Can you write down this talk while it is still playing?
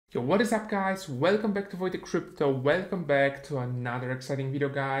Yo, what is up guys? Welcome back to Wojtek Crypto. Welcome back to another exciting video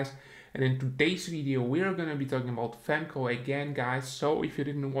guys. And in today's video, we are going to be talking about FAMCO again guys. So if you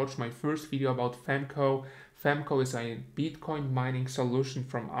didn't watch my first video about FAMCO, FAMCO is a Bitcoin mining solution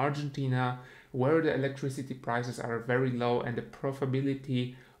from Argentina where the electricity prices are very low and the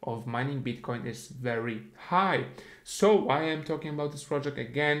profitability of mining Bitcoin is very high. So why I'm talking about this project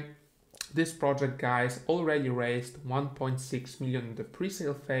again? This project, guys, already raised 1.6 million in the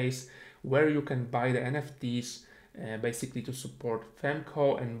pre-sale phase, where you can buy the NFTs basically to support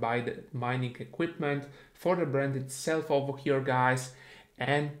FAMCO and buy the mining equipment for the brand itself over here, guys.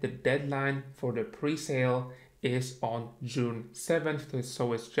 And the deadline for the pre-sale is on June 7th,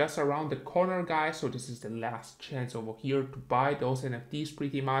 so it's just around the corner, guys. So this is the last chance over here to buy those NFTs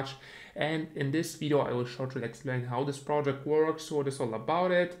pretty much. And in this video I will shortly explain how this project works, what it's all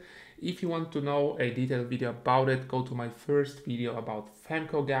about it. If you want to know a detailed video about it, go to my first video about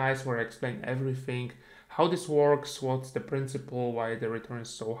FAMCO, guys, where I explain everything, how this works, what's the principle, why the return is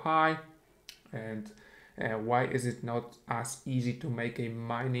so high, and why is it not as easy to make a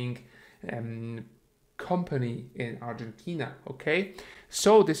mining company in Argentina. Okay,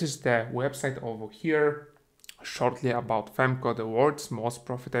 so this is the website over here. Shortly about FAMCO, the world's most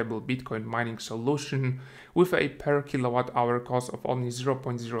profitable Bitcoin mining solution with a per kilowatt hour cost of only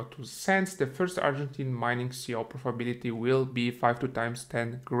 0.02 cents. The first Argentine mining CO profitability will be 5 to times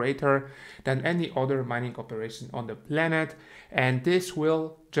 10 greater than any other mining operation on the planet, and this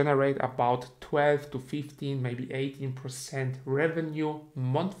will generate about 12 to 15, maybe 18% revenue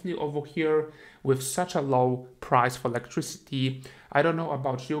monthly over here with such a low price for electricity. I don't know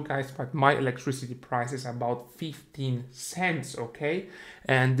about you guys, but my electricity price is about 15 cents, okay?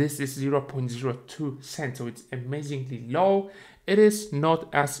 And this is 0.02 cents, so it's amazingly low. It is not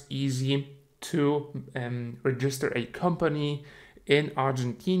as easy to register a company in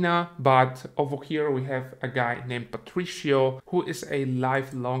Argentina, but over here we have a guy named Patricio who is a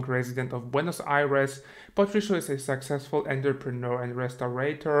lifelong resident of Buenos Aires. Patricio is a successful entrepreneur and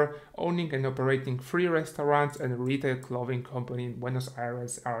restaurateur, owning and operating 3 restaurants and a retail clothing company in Buenos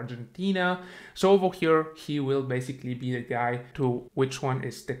Aires, Argentina. So over here he will basically be the guy to which one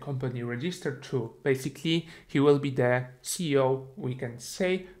is the company registered to. Basically he will be the CEO, we can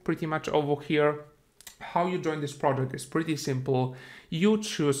say, pretty much over here. How you join this project is pretty simple. You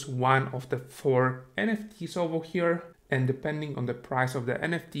choose one of the 4 NFTs over here, and depending on the price of the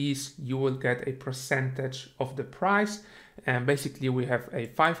NFTs, you will get a percentage of the price. And basically we have a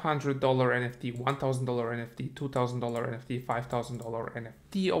 $500 NFT, $1,000 NFT, $2,000 NFT, $5,000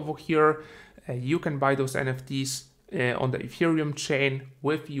 NFT over here. You can buy those NFTs on the Ethereum chain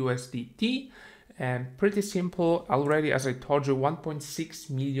with USDT. And pretty simple. Already, as I told you, $1.6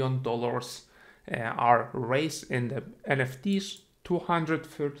 million are raised in the NFTs,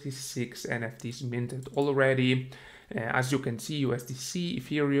 236 NFTs minted already. As you can see, USDC,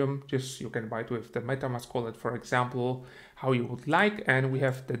 Ethereum, just you can buy it with the MetaMask wallet, for example, how you would like. And we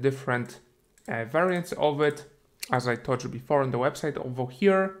have the different variants of it, as I told you before on the website over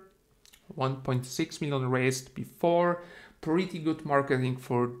here. 1.6 million raised before. Pretty good marketing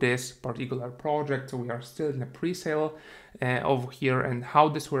for this particular project. So we are still in a pre-sale over here. And how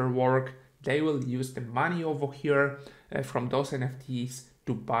this will work: they will use the money over here from those NFTs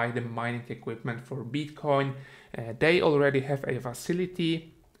to buy the mining equipment for Bitcoin. They already have a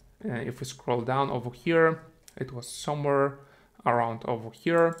facility. If we scroll down over here, it was somewhere around over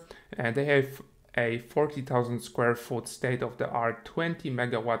here. They have a 40,000 square foot state-of-the-art 20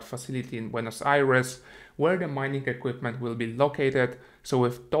 megawatt facility in Buenos Aires where the mining equipment will be located. So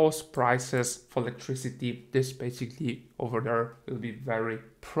with those prices for electricity, this basically over there will be very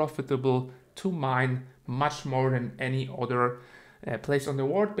profitable to mine, much more than any other place on the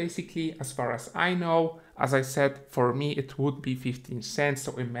world, basically, as far as I know. As I said, for me it would be 15 cents.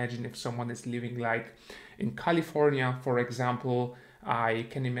 So imagine if someone is living like in California, for example. I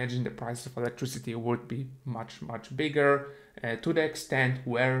can imagine the price of electricity would be much bigger, to the extent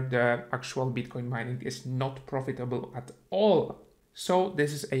where the actual Bitcoin mining is not profitable at all. So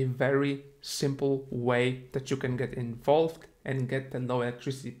this is a very simple way that you can get involved and get the low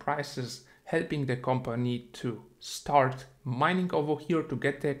electricity prices, helping the company to start mining over here to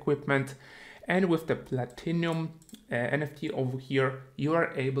get the equipment. And with the Platinum NFT over here, you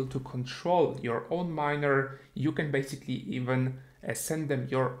are able to control your own miner. You can basically even send them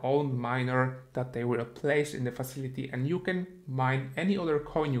your own miner that they will place in the facility, and you can mine any other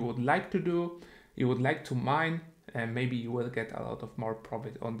coin you would like to do, you would like to mine, and maybe you will get a lot of more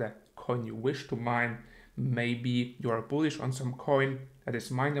profit on the coin you wish to mine. Maybe you are bullish on some coin that is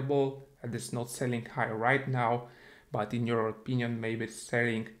mineable, that is not selling high right now, but in your opinion maybe it's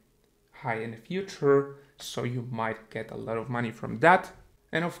selling high in the future, so you might get a lot of money from that.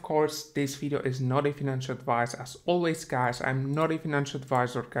 And of course, this video is not a financial advice. As always, guys, I'm not a financial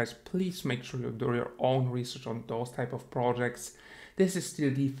advisor. Guys, please make sure you do your own research on those type of projects. This is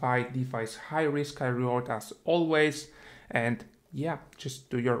still DeFi. DeFi is high risk, high reward as always. And yeah, just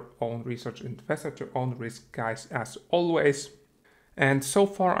do your own research, invest at your own risk, guys, as always. And so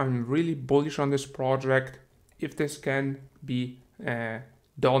far, I'm really bullish on this project. If this can be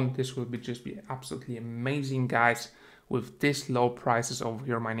done, this will just be absolutely amazing, guys. With this low prices over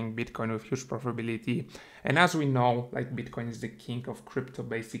here mining Bitcoin with huge profitability. And as we know, like Bitcoin is the king of crypto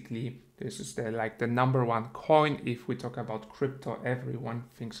basically. This is the number one coin. If we talk about crypto, everyone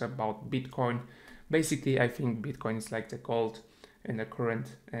thinks about Bitcoin. Basically, I think Bitcoin is like the gold in the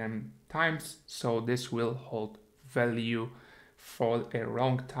current times. So this will hold value for a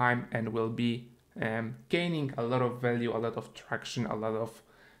long time and will be gaining a lot of value, a lot of traction, a lot of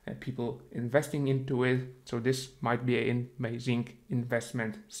people investing into it. So this might be an amazing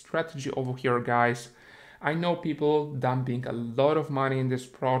investment strategy over here, guys. I know people dumping a lot of money in this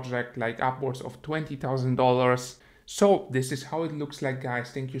project, like upwards of $20,000. So this is how it looks like,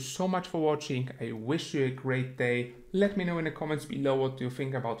 guys. Thank you so much for watching. I wish you a great day. Let me know in the comments below what you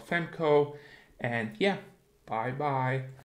think about FAMCO. And yeah, bye bye.